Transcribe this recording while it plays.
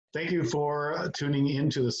Thank you for tuning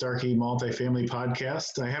into the Starkey Multifamily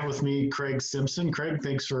Podcast. I have with me Craig Simpson. Craig,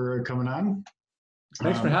 thanks for coming on.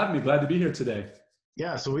 Thanks for having me. Glad to be here today.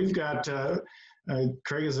 Yeah, so we've got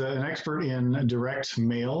Craig is an expert in direct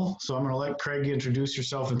mail. So I'm going to let Craig introduce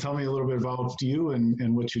yourself and tell me a little bit about you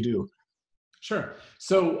and what you do. Sure.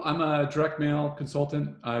 So I'm a direct mail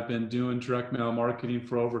consultant. I've been doing direct mail marketing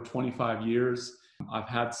for over 25 years. I've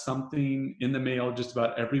had something in the mail just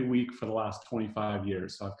about every week for the last 25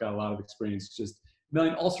 years. So I've got a lot of experience just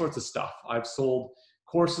mailing all sorts of stuff. I've sold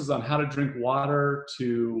courses on how to drink water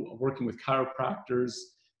to working with chiropractors,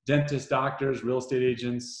 dentists, doctors, real estate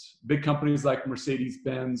agents, big companies like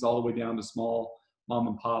Mercedes-Benz, all the way down to small mom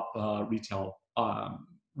and pop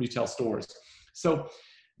retail stores. So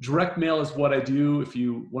direct mail is what I do. If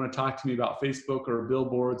you want to talk to me about Facebook or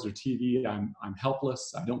billboards or TV, I'm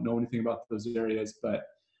helpless. I don't know anything about those areas, but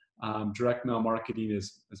direct mail marketing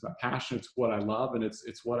is my passion. It's what I love, and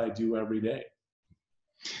it's what I do every day.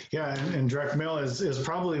 Yeah, and direct mail is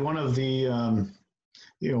probably one of the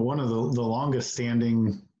one of the longest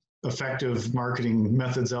standing effective marketing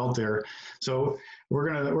methods out there. So we're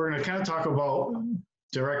gonna kind of talk about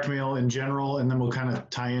direct mail in general, and then we'll kind of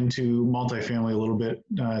tie into multifamily a little bit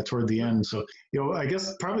toward the end. So, I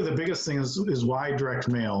guess probably the biggest thing is why direct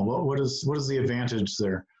mail? What is the advantage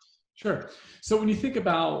there? Sure. So when you think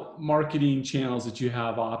about marketing channels that you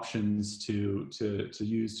have options to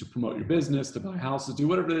use to promote your business, to buy houses, do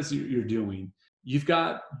whatever it is you're doing, you've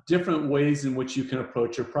got different ways in which you can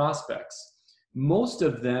approach your prospects. Most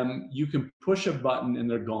of them, you can push a button and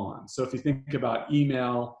they're gone. So if you think about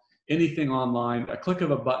email, anything online, a click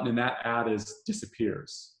of a button and that ad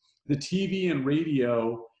disappears. The TV and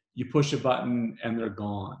radio, you push a button and they're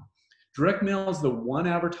gone. Direct mail is the one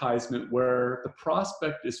advertisement where the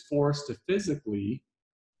prospect is forced to physically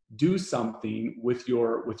do something with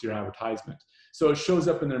your advertisement. So it shows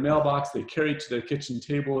up in their mailbox, they carry it to their kitchen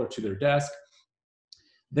table or to their desk.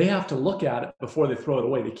 They have to look at it before they throw it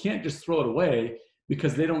away. They can't just throw it away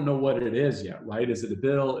because they don't know what it is yet, right? Is it a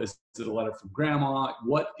bill? Is it a letter from grandma?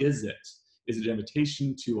 What is it? Is it an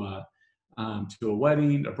invitation to a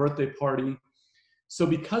wedding, a birthday party? So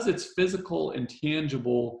because it's physical and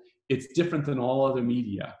tangible, it's different than all other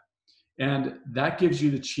media. And that gives you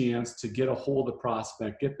the chance to get a hold of the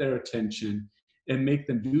prospect, get their attention, and make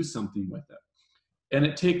them do something with it. And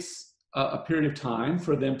it takes a period of time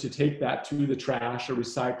for them to take that to the trash or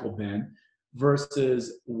recycle bin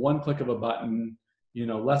versus one click of a button,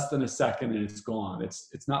 less than a second and it's gone.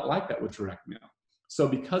 It's not like that with direct mail. So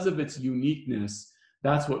because of its uniqueness,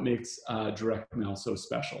 that's what makes direct mail so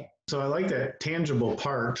special. So I like that tangible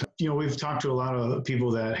part. We've talked to a lot of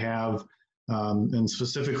people that have, and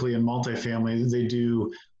specifically in multifamily, they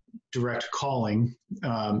do direct calling.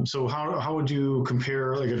 So how would you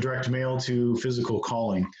compare like a direct mail to physical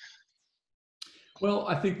calling? Well,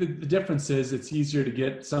 I think the difference is it's easier to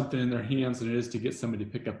get something in their hands than it is to get somebody to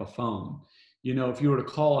pick up a phone. If you were to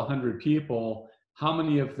call 100 people, how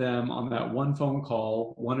many of them on that one phone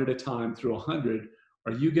call, one at a time through 100,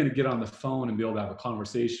 are you going to get on the phone and be able to have a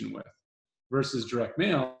conversation with? Versus direct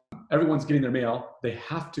mail, everyone's getting their mail. They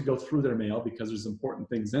have to go through their mail because there's important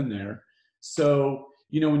things in there. So,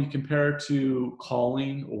 when you compare it to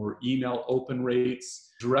calling or email open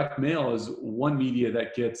rates, direct mail is one media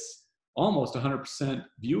that gets almost 100%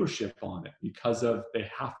 viewership on it because of they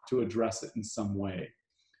have to address it in some way.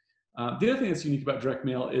 The other thing that's unique about direct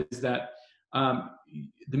mail is that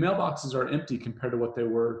the mailboxes are empty compared to what they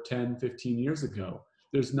were 10, 15 years ago.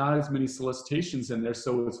 There's not as many solicitations in there,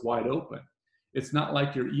 so it's wide open. It's not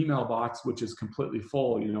like your email box, which is completely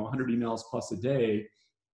full, 100 emails plus a day.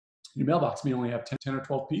 Your mailbox may only have 10 or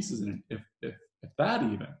 12 pieces in it, if that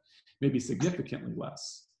even, maybe significantly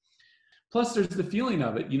less. Plus, there's the feeling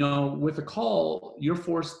of it. With a call,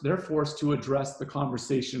 they're forced to address the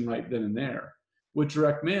conversation right then and there. With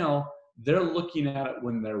direct mail, they're looking at it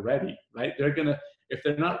when they're ready, right? If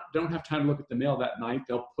they don't have time to look at the mail that night,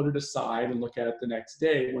 they'll put it aside and look at it the next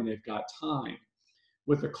day when they've got time.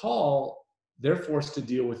 With a call, they're forced to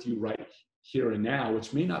deal with you right here and now,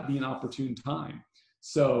 which may not be an opportune time.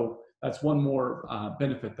 So that's one more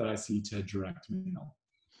benefit that I see to direct mail.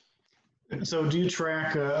 So do you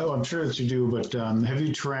track, I'm sure that you do, but have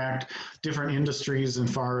you tracked different industries as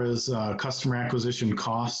far as customer acquisition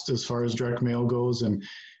cost as far as direct mail goes? And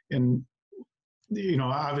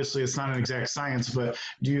obviously it's not an exact science, but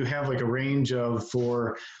do you have like a range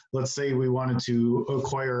for, let's say we wanted to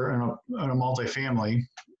acquire a multifamily,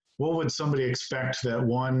 what would somebody expect that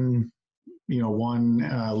one one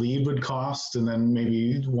lead would cost, and then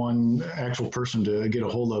maybe one actual person to get a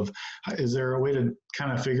hold of. Is there a way to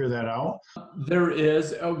kind of figure that out? There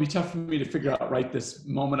is. It would be tough for me to figure out right this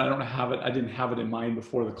moment. I don't have it. I didn't have it in mind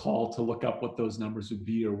before the call to look up what those numbers would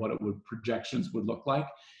be or what projections would look like.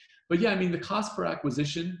 But yeah, I mean, the cost per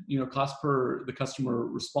acquisition, cost per the customer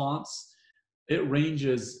response, it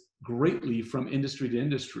ranges greatly from industry to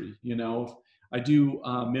industry. I do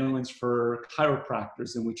mailings for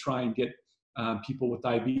chiropractors, and we try and get people with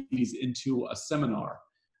diabetes into a seminar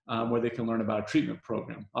where they can learn about a treatment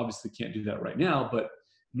program. Obviously can't do that right now, but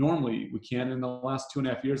normally we can. In the last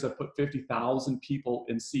 2.5 years, I've put 50,000 people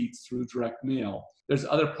in seats through direct mail. There's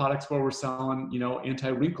other products where we're selling,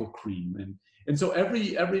 anti-wrinkle cream. And so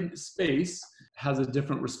every space has a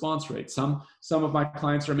different response rate. Some of my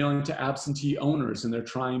clients are mailing to absentee owners, and they're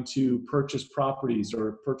trying to purchase properties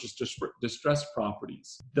or purchase distressed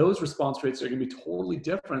properties. Those response rates are going to be totally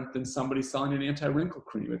different than somebody selling an anti-wrinkle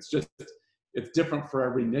cream. It's different for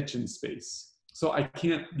every niche in space. So I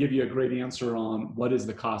can't give you a great answer on what is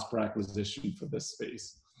the cost per acquisition for this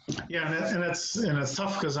space. Yeah, and it's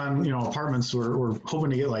tough because on apartments we're hoping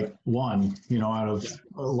to get like one out of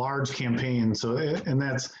a large campaign. So and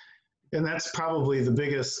that's probably the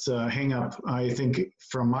biggest hang up, I think,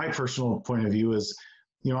 from my personal point of view is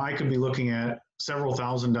I could be looking at several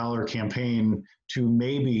 $1,000 campaign to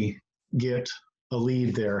maybe get a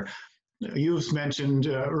lead there. You've mentioned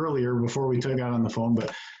earlier before we got on the phone,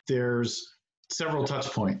 but there's several touch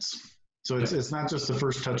points. So it's not just the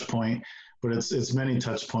first touch point, but it's many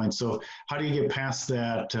touch points. So how do you get past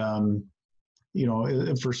that,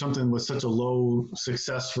 for something with such a low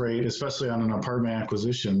success rate, especially on an apartment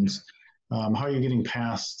acquisitions, how are you getting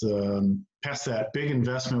past that big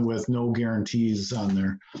investment with no guarantees on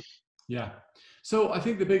there? Yeah. So I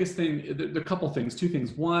think the biggest thing, there are a couple things, two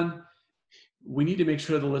things. One, we need to make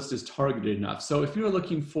sure the list is targeted enough. So if you're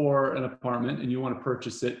looking for an apartment and you want to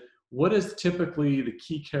purchase it, what is typically the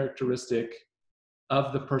key characteristic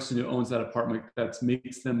of the person who owns that apartment that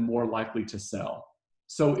makes them more likely to sell?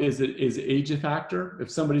 So is age a factor? If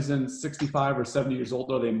somebody's in 65 or 70 years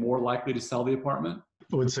old, are they more likely to sell the apartment?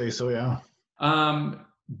 I would say so, yeah.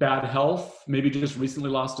 Bad health, maybe just recently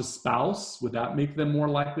lost a spouse. Would that make them more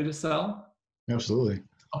likely to sell? Absolutely.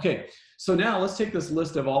 Okay, so now let's take this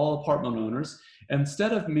list of all apartment owners.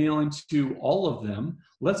 Instead of mailing to all of them,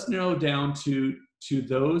 let's narrow down to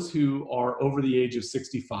those who are over the age of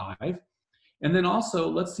 65. And then also,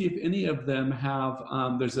 let's see if any of them have,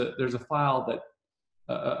 there's a file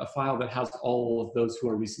that has all of those who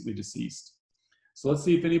are recently deceased. So let's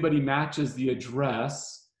see if anybody matches the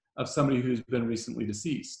address of somebody who's been recently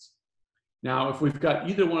deceased. Now, if we've got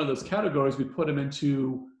either one of those categories, we put them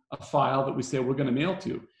into a file that we say we're going to mail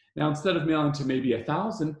to. Now, instead of mailing to maybe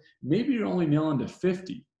 1,000, maybe you're only mailing to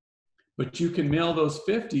 50, but you can mail those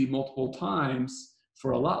 50 multiple times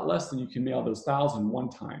for a lot less than you can mail those 1,000 one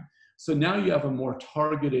time. So now you have a more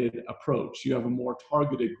targeted approach. You have a more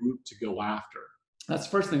targeted group to go after. That's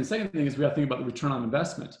the first thing. The second thing is we have to think about the return on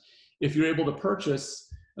investment. If you're able to purchase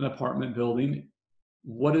an apartment building,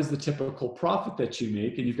 what is the typical profit that you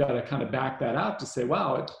make? And you've got to kind of back that out to say,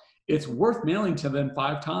 wow, it's worth mailing to them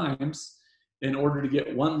 5 times in order to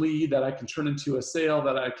get one lead that I can turn into a sale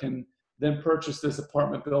that I can then purchase this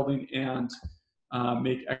apartment building and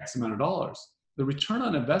make X amount of dollars. The return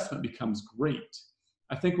on investment becomes great.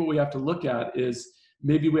 I think what we have to look at is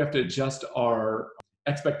maybe we have to adjust our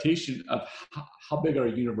expectation of how big our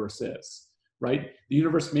universe is, right? The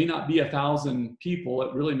universe may not be 1,000 people.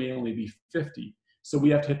 It really may only be 50. So we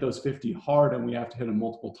have to hit those 50 hard, and we have to hit them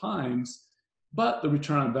multiple times, but the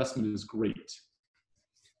return on investment is great.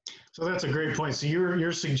 So that's a great point. So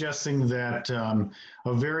you're suggesting that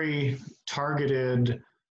a very targeted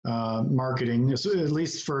marketing, at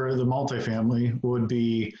least for the multifamily, would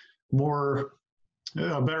be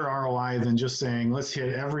a better ROI than just saying, let's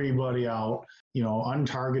hit everybody out,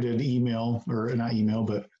 untargeted email, or not email,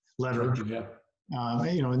 but letter, yeah.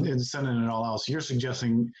 And sending it all out. So you're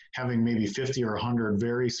suggesting having maybe 50 or 100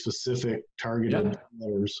 very specific targeted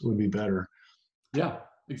letters would be better. Yeah,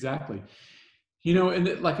 exactly.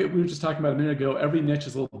 And like we were just talking about a minute ago, every niche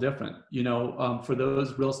is a little different. For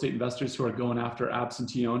those real estate investors who are going after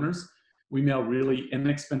absentee owners, we mail really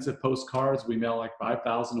inexpensive postcards. We mail like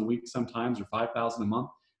 5,000 a week sometimes, or 5,000 a month.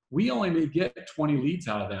 We only may get 20 leads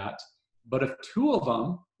out of that. But if 2 of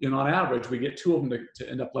them, on average, we get 2 of them to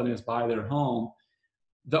end up letting us buy their home,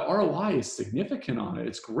 the ROI is significant on it.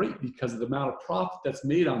 It's great because of the amount of profit that's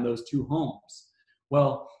made on those 2 homes.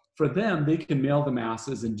 Well, for them, they can mail the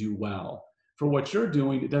masses and do well. For what you're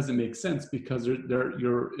doing, it doesn't make sense because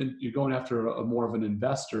you're going after a more of an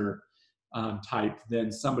investor type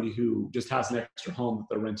than somebody who just has an extra home that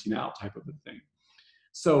they're renting out type of a thing.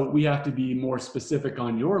 So we have to be more specific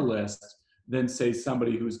on your list than say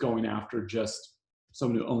somebody who's going after just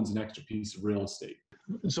someone who owns an extra piece of real estate.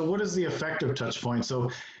 So what is the effective touch point? So,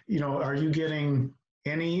 are you getting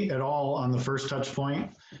any at all on the first touch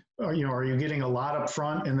point? Or, are you getting a lot up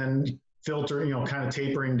front and then filter, kind of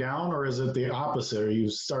tapering down, or is it the opposite? Are you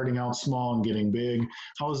starting out small and getting big?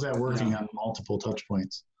 How is that working on multiple touch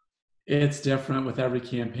points? It's different with every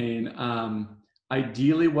campaign.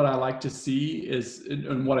 Ideally, what I like to see is,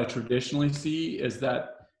 and what I traditionally see is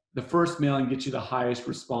that the first mailing gets you the highest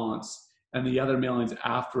response, and the other mailings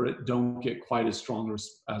after it don't get quite as strong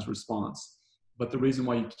as response. But the reason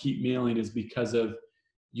why you keep mailing is because of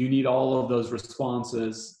you need all of those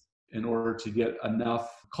responses in order to get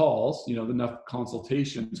enough calls, enough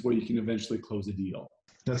consultations where you can eventually close a deal.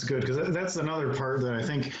 That's good, because that's another part that I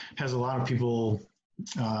think has a lot of people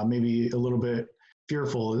maybe a little bit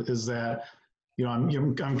fearful, is that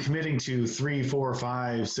I'm committing to 3, 4,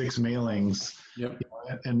 5, 6 mailings, yep.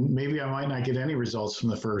 And maybe I might not get any results from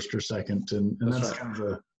the first or second, and that's right. Kind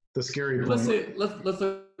of the scary point. Let's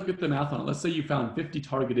look at the math on it. Let's say you found 50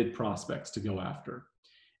 targeted prospects to go after,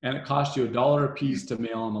 and it cost you $1 a piece to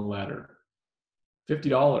mail them a letter.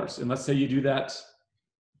 $50, and let's say you do that,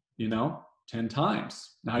 10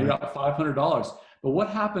 times. Now you're at $500. But what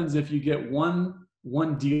happens if you get one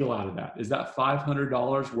deal out of that? Is that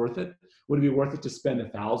 $500 worth it? Would it be worth it to spend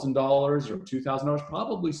 $1,000 or $2,000?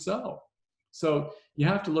 Probably so. So you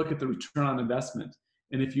have to look at the return on investment.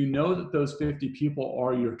 And if you know that those 50 people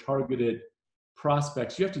are your targeted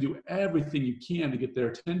prospects, you have to do everything you can to get their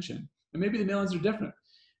attention. And maybe the mailings are different.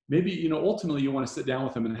 Maybe, ultimately you want to sit down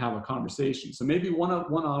with them and have a conversation. So maybe one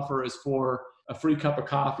offer is for a free cup of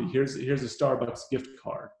coffee. Here's a Starbucks gift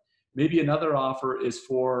card. Maybe another offer is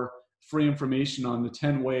for free information on the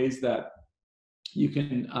 10 ways that you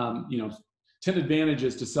can, 10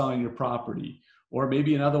 advantages to selling your property. Or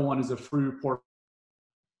maybe another one is a free report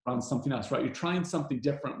on something else, right? You're trying something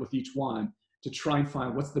different with each one to try and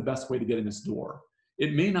find what's the best way to get in this door.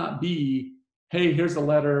 It may not be, hey, here's a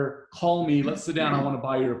letter, call me, let's sit down, I want to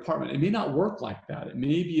buy your apartment. It may not work like that. It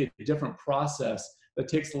may be a different process that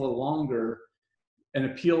takes a little longer and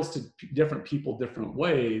appeals to different people different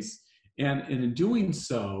ways. And in doing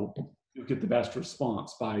so, you'll get the best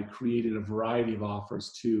response by creating a variety of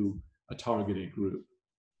offers to a targeted group.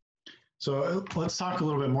 So let's talk a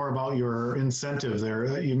little bit more about your incentive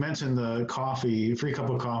there. You mentioned the coffee, free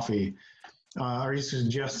cup of coffee. Are you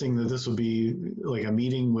suggesting that this would be like a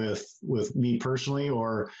meeting with me personally,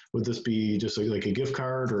 or would this be just like a gift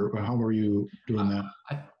card, or how are you doing that?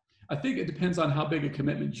 I think it depends on how big a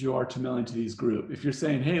commitment you are to mailing to these groups. If you're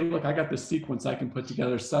saying, hey, look, I got this sequence, I can put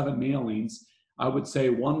together 7 mailings, I would say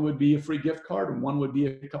one would be a free gift card and one would be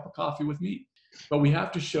a cup of coffee with me. But we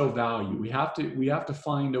have to show value. We have to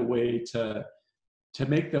find a way to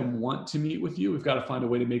make them want to meet with you. We've got to find a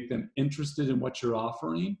way to make them interested in what you're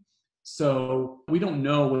offering. So we don't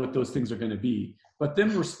know what those things are going to be. But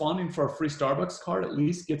them responding for a free Starbucks card at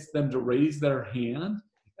least gets them to raise their hand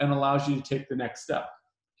and allows you to take the next step.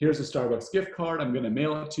 Here's a Starbucks gift card. I'm going to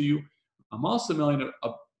mail it to you. I'm also mailing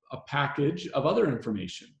a package of other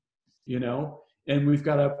information, and we've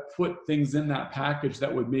got to put things in that package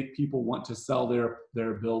that would make people want to sell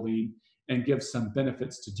their building and give some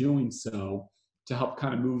benefits to doing so to help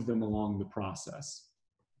kind of move them along the process.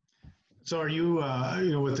 So are you,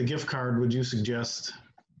 with the gift card, would you suggest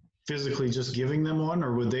physically just giving them one,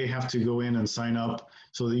 or would they have to go in and sign up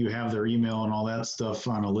so that you have their email and all that stuff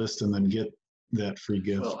on a list and then get that free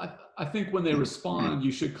gift? Well, I think when they respond,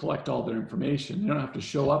 you should collect all their information. They don't have to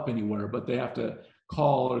show up anywhere, but they have to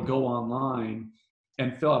call or go online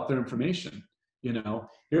and fill out their information.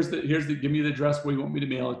 Here's the give me the address where you want me to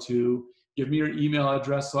mail it to. Give me your email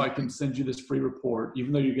address so I can send you this free report.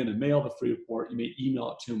 Even though you're going to mail the free report, you may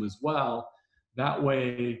email it to them as well. That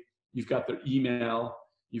way, you've got their email,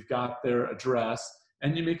 you've got their address,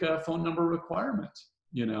 and you make a phone number requirement,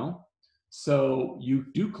 So you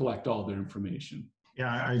do collect all their information.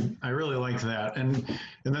 Yeah, I really like that. And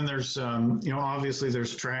then there's, obviously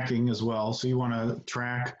there's tracking as well. So you want to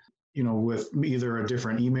track, with either a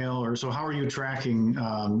different email or so. How are you tracking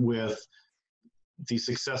with the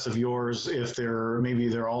success of yours if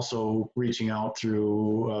they're also reaching out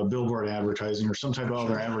through billboard advertising or some type of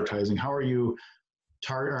other advertising? How are you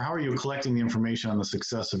collecting the information on the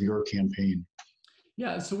success of your campaign?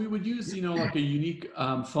 Yeah, so we would use, like a unique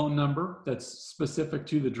phone number that's specific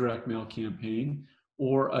to the direct mail campaign,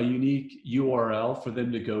 or a unique URL for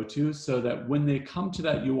them to go to, so that when they come to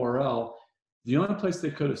that URL, The only place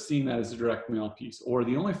they could have seen that is a direct mail piece, or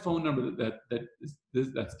the only phone number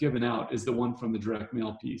that's given out is the one from the direct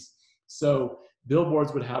mail piece. So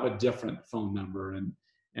billboards would have a different phone number, and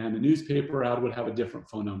a newspaper ad would have a different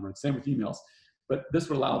phone number, and same with emails. But this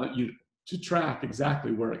would allow that you to track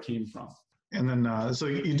exactly where it came from. And then, so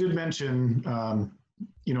you did mention,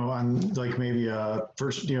 on like maybe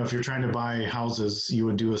first, if you're trying to buy houses, you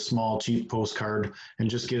would do a small, cheap postcard and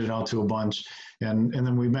just get it out to a bunch. And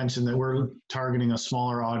then we mentioned that we're targeting a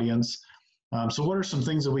smaller audience. So what are some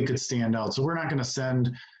things that we could stand out? So we're not going to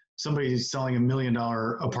send somebody selling $1 million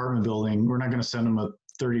apartment building, we're not going to send them a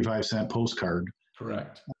 35-cent postcard.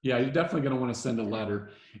 Correct. Yeah, you're definitely going to want to send a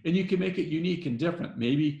letter, and you can make it unique and different.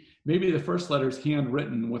 Maybe the first letter is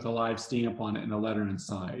handwritten with a live stamp on it and a letter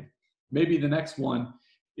inside. Maybe the next one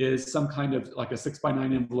is some kind of like a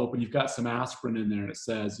 6x9 envelope, and you've got some aspirin in there, and it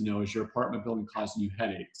says, is your apartment building causing you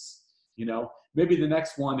headaches? Maybe the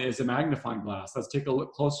next one is a magnifying glass. Let's take a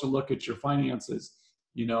closer look at your finances.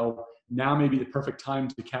 Now maybe the perfect time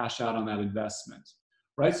to cash out on that investment,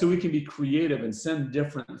 right? So we can be creative and send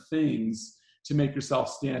different things to make yourself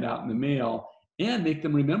stand out in the mail and make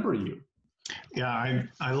them remember you. Yeah,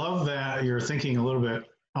 I love that you're thinking a little bit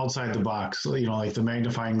outside the box, like the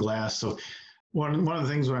magnifying glass. So one of the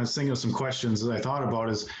things when I was thinking of some questions that I thought about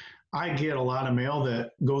is I get a lot of mail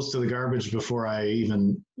that goes to the garbage before I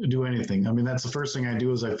even do anything. I mean, that's the first thing I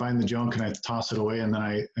do is I find the junk and I toss it away, and then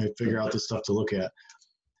I figure out the stuff to look at.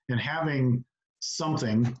 And having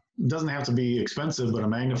something, doesn't have to be expensive, but a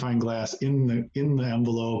magnifying glass in the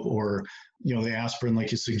envelope, or the aspirin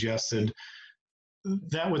like you suggested,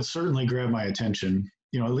 that would certainly grab my attention.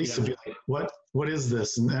 At least to be like, what is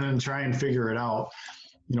this, and then try and figure it out.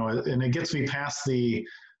 And it gets me past the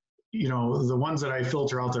ones that I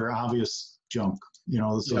filter out that are obvious junk.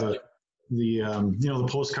 So the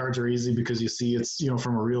postcards are easy because you see it's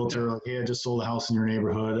from a realtor, like, hey, I just sold a house in your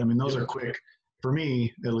neighborhood. I mean, those are quick. For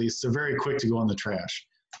me, at least, they're very quick to go in the trash.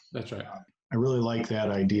 That's right. I really like that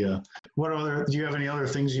idea. Do you have any other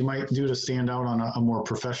things you might do to stand out on a more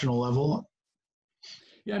professional level?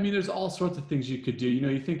 Yeah, I mean, there's all sorts of things you could do.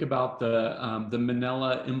 You think about the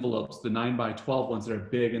manila envelopes, the 9x12 ones that are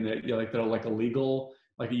big, and they're like a legal,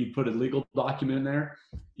 like you put a legal document in there.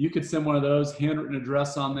 You could send one of those, handwritten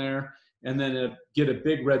address on there, and then get a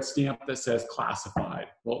big red stamp that says classified.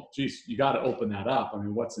 Well, geez, you got to open that up. I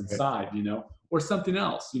mean, what's inside, or something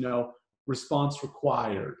else, response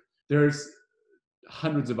required. There's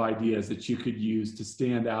hundreds of ideas that you could use to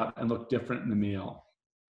stand out and look different in the mail.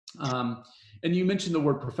 And you mentioned the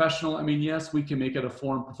word professional. I mean, yes, we can make it a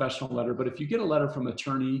form professional letter, but if you get a letter from an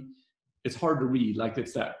attorney, it's hard to read. Like,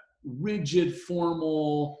 it's that rigid,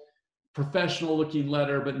 formal, professional looking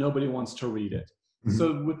letter, but nobody wants to read it. Mm-hmm.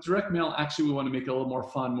 So with direct mail, actually, we want to make it a little more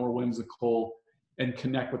fun, more whimsical, and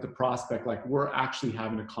connect with the prospect like we're actually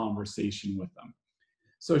having a conversation with them.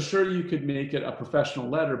 So sure, you could make it a professional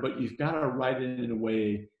letter, but you've got to write it in a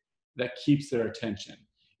way that keeps their attention.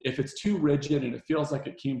 If it's too rigid and it feels like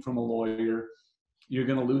it came from a lawyer, you're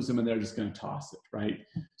going to lose them and they're just going to toss it, right?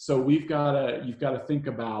 So you've got to think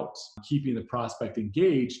about keeping the prospect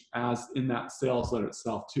engaged as in that sales letter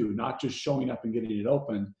itself too, not just showing up and getting it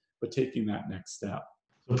open, but taking that next step.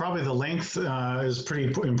 So probably the length is pretty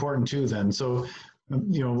important too then. So,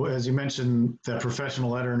 as you mentioned, that professional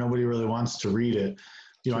letter, nobody really wants to read it.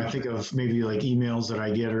 I think of maybe like emails that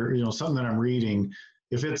I get, or, something that I'm reading.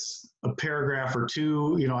 If it's a paragraph or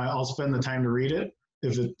two, I'll spend the time to read it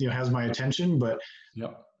if it has my attention. But,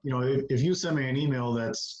 if you send me an email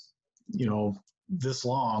that's, this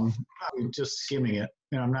long, I'm just skimming it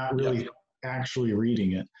and I'm not really actually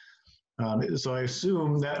reading it. So I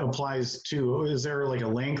assume that applies to, is there like a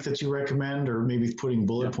length that you recommend, or maybe putting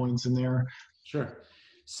bullet points in there? Sure.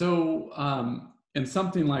 So, and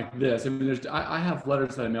something like this, I mean, I have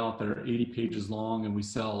letters that I mail out that are 80 pages long, and we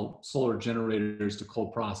sell solar generators to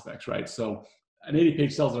cold prospects, right? So an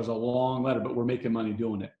 80-page sales letter is a long letter, but we're making money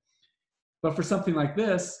doing it. But for something like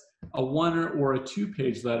this, a 1 or a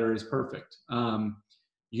 2-page letter is perfect.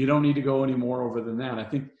 You don't need to go any more over than that. I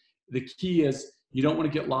think the key is you don't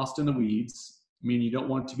want to get lost in the weeds. I mean, you don't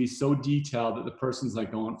want it to be so detailed that the person's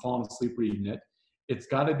like falling asleep reading it. It's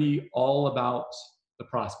got to be all about the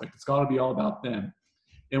prospect. It's got to be all about them.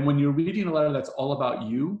 And when you're reading a letter that's all about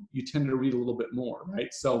you, you tend to read a little bit more,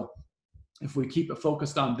 right? So if we keep it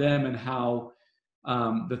focused on them and how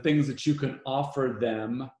the things that you can offer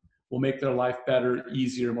them will make their life better,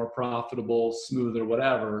 easier, more profitable, smoother,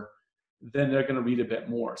 whatever, then they're going to read a bit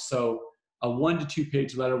more. So a 1 to 2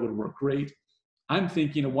 page letter would work great. I'm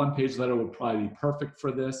thinking a 1-page letter would probably be perfect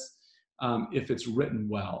for this if it's written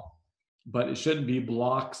well, but it shouldn't be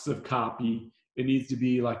blocks of copy. It needs to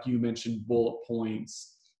be, like you mentioned, bullet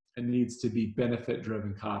points. It needs to be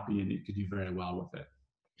benefit-driven copy, and you could do very well with it.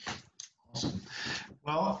 Awesome.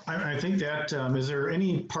 Well, I think that, is there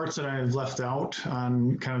any parts that I've left out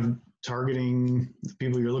on kind of targeting the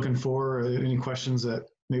people you're looking for? Any questions that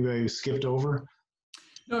maybe I skipped over?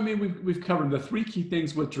 No, I mean, we've covered the 3 key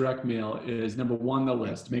things with direct mail is number 1, the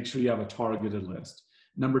list. Make sure you have a targeted list.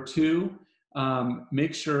 Number 2,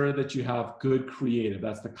 make sure that you have good creative.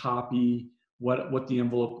 That's the copy, what the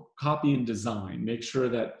envelope, copy and design. Make sure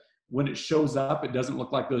that when it shows up, it doesn't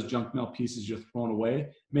look like those junk mail pieces you're throwing away.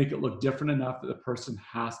 Make it look different enough that the person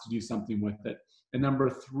has to do something with it. And number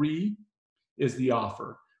 3 is the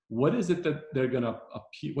offer. What is it that they're going to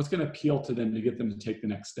appeal? What's going to appeal to them to get them to take the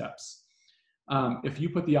next steps? If you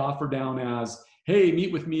put the offer down as, hey,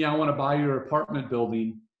 meet with me, I want to buy your apartment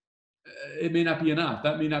building, it may not be enough.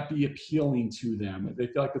 That may not be appealing to them. They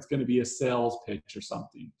feel like it's going to be a sales pitch or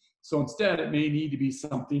something. So instead, it may need to be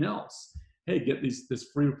something else. Hey, get this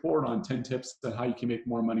free report on 10 tips on how you can make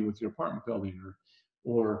more money with your apartment building,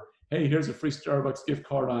 or hey, here's a free Starbucks gift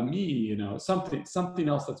card on me, something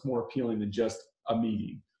else that's more appealing than just a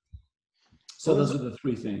meeting. So those are the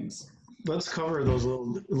 3 things. Let's cover those a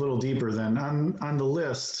little deeper then. On the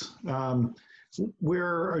list,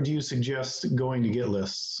 where do you suggest going to get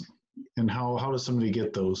lists, and how does somebody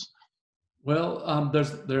get those? Well,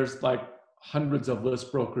 there's like hundreds of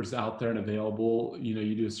list brokers out there and available.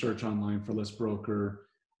 You do a search online for list broker,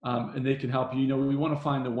 and they can help you. We want to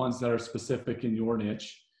find the ones that are specific in your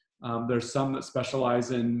niche. There's some that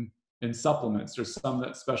specialize in supplements. There's some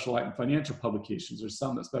that specialize in financial publications. There's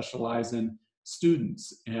some that specialize in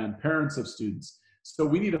students and parents of students. So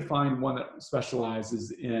we need to find one that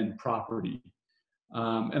specializes in property.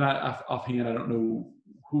 And offhand, I don't know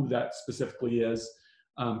who that specifically is,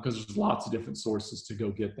 because there's lots of different sources to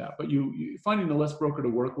go get that. But you finding a list broker to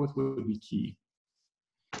work with would be key.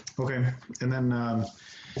 Okay, and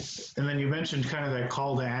then you mentioned kind of that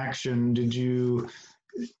call to action. Did you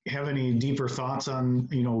have any deeper thoughts on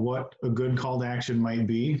what a good call to action might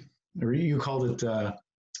be? Or you called it,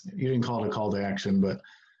 you didn't call it a call to action, but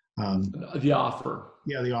the offer.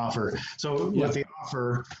 Yeah, the offer. So with the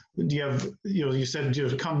offer, do you have, you said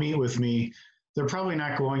just come meet with me. They're probably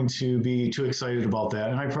not going to be too excited about that.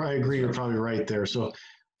 And I probably agree, you're probably right there. So,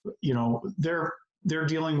 they're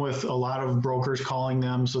dealing with a lot of brokers calling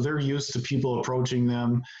them. So they're used to people approaching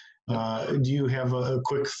them. Do you have a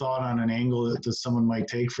quick thought on an angle that someone might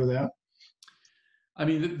take for that? I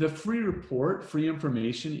mean, the free report, free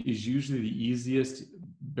information is usually the easiest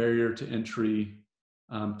barrier to entry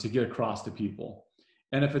to get across to people.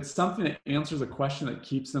 And if it's something that answers a question that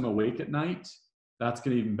keeps them awake at night, that's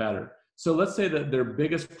going to be even better. So let's say that their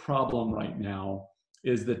biggest problem right now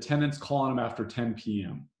is the tenants calling them after 10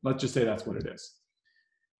 p.m. Let's just say that's what it is.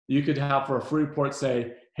 You could have for a free report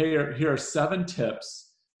say, hey, here are 7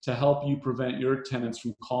 tips to help you prevent your tenants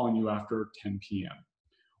from calling you after 10 p.m.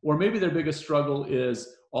 Or maybe their biggest struggle is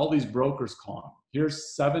all these brokers calling.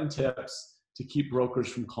 Here's 7 tips to keep brokers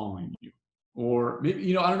from calling you. Or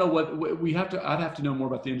maybe, I don't know what I'd have to know more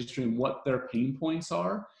about the industry and what their pain points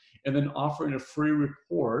are, and then offering a free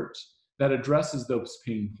report that addresses those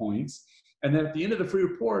pain points. And then at the end of the free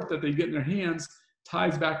report that they get in their hands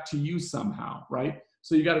ties back to you somehow, right?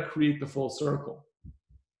 So you got to create the full circle.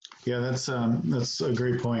 Yeah, that's a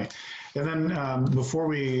great point. And then before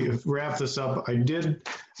we wrap this up, you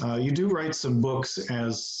do write some books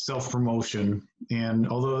as self-promotion. And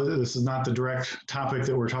although this is not the direct topic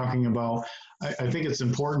that we're talking about, I think it's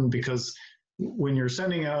important because when you're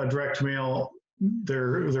sending out a direct mail,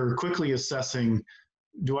 they're quickly assessing,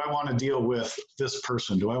 do I want to deal with this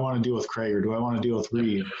person? Do I want to deal with Craig, or do I want to deal with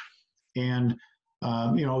Reed? And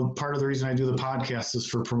part of the reason I do the podcast is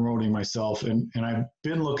for promoting myself, and I've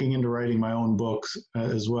been looking into writing my own books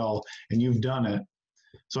as well, and you've done it.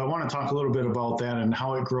 So I want to talk a little bit about that and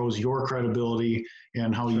how it grows your credibility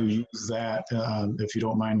and how you use that, if you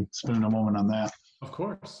don't mind spending a moment on that. Of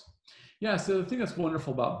course. Yeah, so the thing that's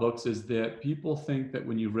wonderful about books is that people think that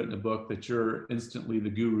when you've written a book that you're instantly the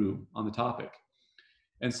guru on the topic.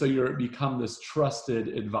 And so you become this trusted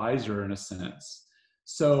advisor in a sense.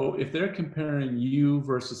 So if they're comparing you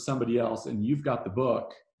versus somebody else and you've got the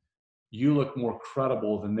book, you look more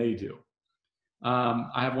credible than they do.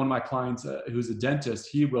 I have one of my clients who's a dentist.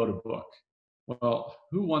 He wrote a book. Well,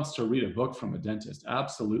 who wants to read a book from a dentist?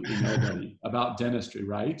 Absolutely nobody about dentistry,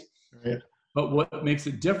 right? Right. But what makes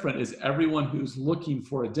it different is everyone who's looking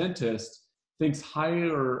for a dentist thinks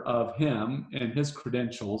higher of him and his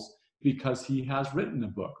credentials because he has written a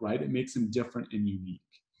book, right? It makes him different and unique.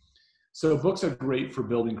 So books are great for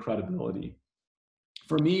building credibility.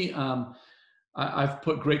 For me, I've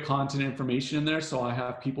put great content information in there. So I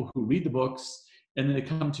have people who read the books and then they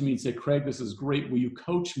come to me and say, Craig, this is great. Will you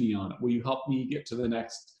coach me on it? Will you help me get to the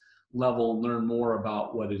next level and learn more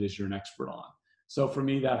about what it is you're an expert on? So for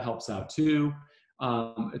me, that helps out too.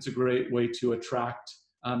 It's a great way to attract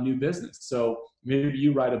new business. So maybe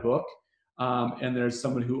you write a book and there's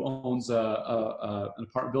someone who owns an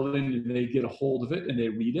apartment building and they get a hold of it and they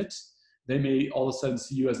read it. They may all of a sudden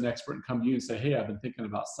see you as an expert and come to you and say, hey, I've been thinking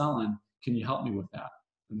about selling. Can you help me with that?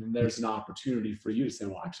 And then there's an opportunity for you to say,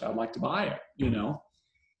 well, actually, I'd like to buy it, you know?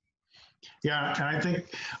 Yeah, and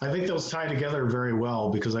I think those tie together very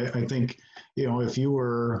well, because I think, you know, if you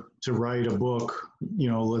were to write a book,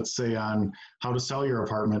 you know, let's say on how to sell your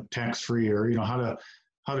apartment tax-free, or, you know, how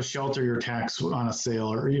to shelter your tax on a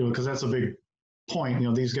sale, or, you know, because that's a big point. You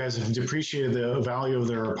know, these guys have depreciated the value of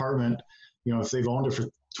their apartment. You know, if they've owned it for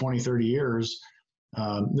 20, 30 years,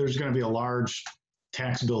 there's going to be a large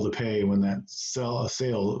tax bill to pay when that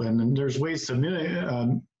sale, and then there's ways to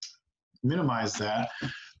minimize that.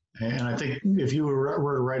 And I think if you were to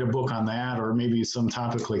write a book on that, or maybe some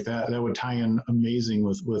topic like that, that would tie in amazing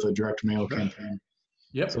with a direct mail campaign.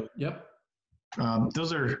 Yep. So, yep.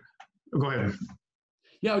 Those are, go ahead.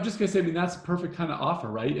 Yeah, I was just gonna say, I mean, that's a perfect kind of offer,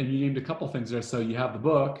 right? And you named a couple things there. So you have the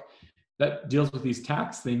book that deals with these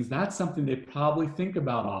tax things. That's something they probably think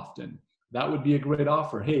about often. That would be a great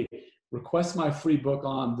offer. Hey, request my free book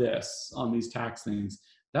on this, on these tax things.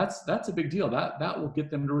 That's a big deal. That will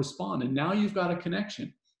get them to respond. And now you've got a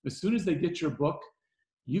connection. As soon as they get your book,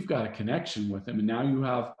 you've got a connection with them. And now you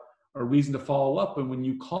have a reason to follow up. And when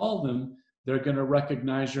you call them, they're going to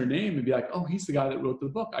recognize your name and be like, oh, he's the guy that wrote the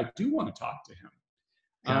book. I do want to talk to him.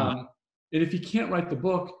 Yeah. And if you can't write the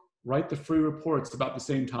book, write the free reports about the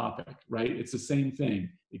same topic, right? It's the same thing.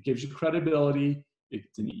 It gives you credibility.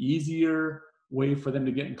 It's an easier way for them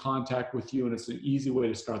to get in contact with you. And it's an easy way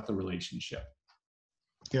to start the relationship.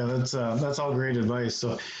 Yeah, that's all great advice.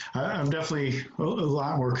 So I'm definitely a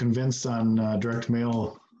lot more convinced on direct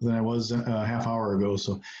mail than I was a half hour ago.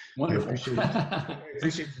 So Wonderful. I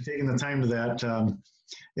appreciate you taking the time to that.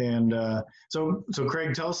 So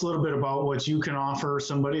Craig, tell us a little bit about what you can offer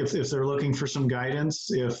somebody if they're looking for some guidance,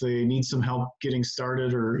 if they need some help getting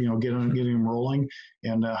started, or, you know, getting them rolling,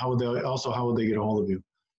 and how would they get a hold of you?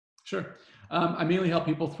 Sure. I mainly help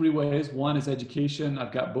people three ways. One is education.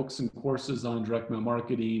 I've got books and courses on direct mail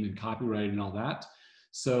marketing and copywriting and all that.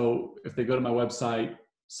 So if they go to my website,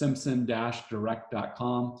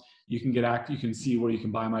 simpson-direct.com, you can see where you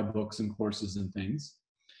can buy my books and courses and things.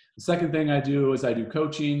 The second thing I do is I do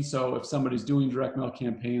coaching. So if somebody's doing direct mail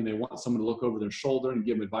campaign, they want someone to look over their shoulder and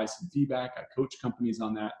give them advice and feedback, I coach companies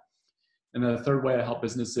on that. And then the third way I help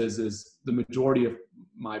businesses is the majority of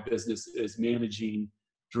my business is managing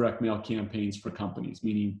direct mail campaigns for companies,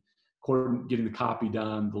 meaning getting the copy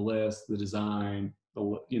done, the list, the design,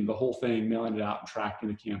 the whole thing, mailing it out and tracking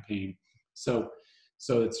the campaign. So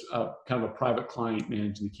it's kind of a private client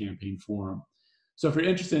managing the campaign for them. So if you're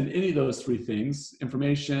interested in any of those three things,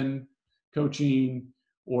 information, coaching,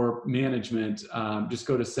 or management, just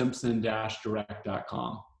go to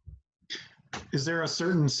simpson-direct.com. Is there a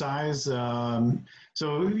certain size?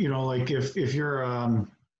 So, you know, like if you're,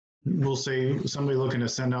 we'll say somebody looking to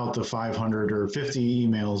send out the 500 or 50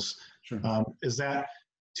 emails, sure. Is that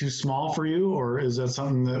too small for you, or is that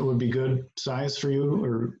something that would be good size for you?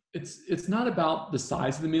 Or it's not about the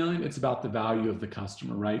size of the mailing, it's about the value of the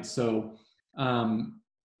customer, right? So I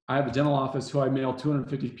have a dental office who I mail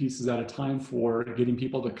 250 pieces at a time for, getting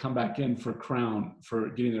people to come back in for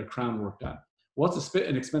getting their crown work done. Well, it's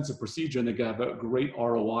an expensive procedure and they have a great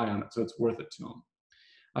ROI on it, so it's worth it to them.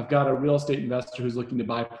 I've got a real estate investor who's looking to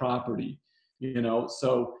buy property, you know,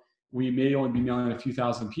 so we may only be mailing a few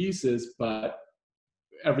thousand pieces, but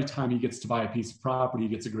every time he gets to buy a piece of property, he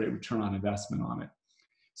gets a great return on investment on it.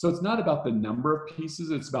 So it's not about the number of pieces,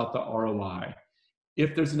 it's about the ROI.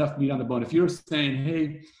 If there's enough meat on the bone, if you're saying,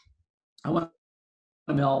 hey, I want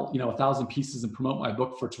to mail, 1,000 pieces and promote my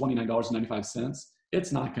book for $29.95,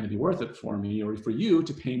 it's not going to be worth it for me or for you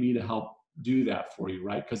to pay me to help do that for you,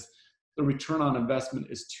 right? Because the return on investment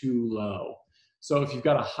is too low. So if you've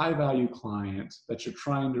got a high value client that you're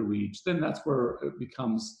trying to reach, then that's where it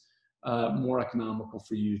becomes more economical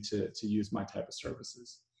for you to use my type of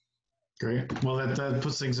services. Great. Well, that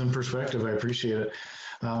puts things in perspective. I appreciate it.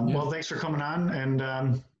 Well, thanks for coming on, and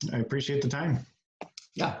I appreciate the time.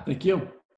 Yeah, thank you.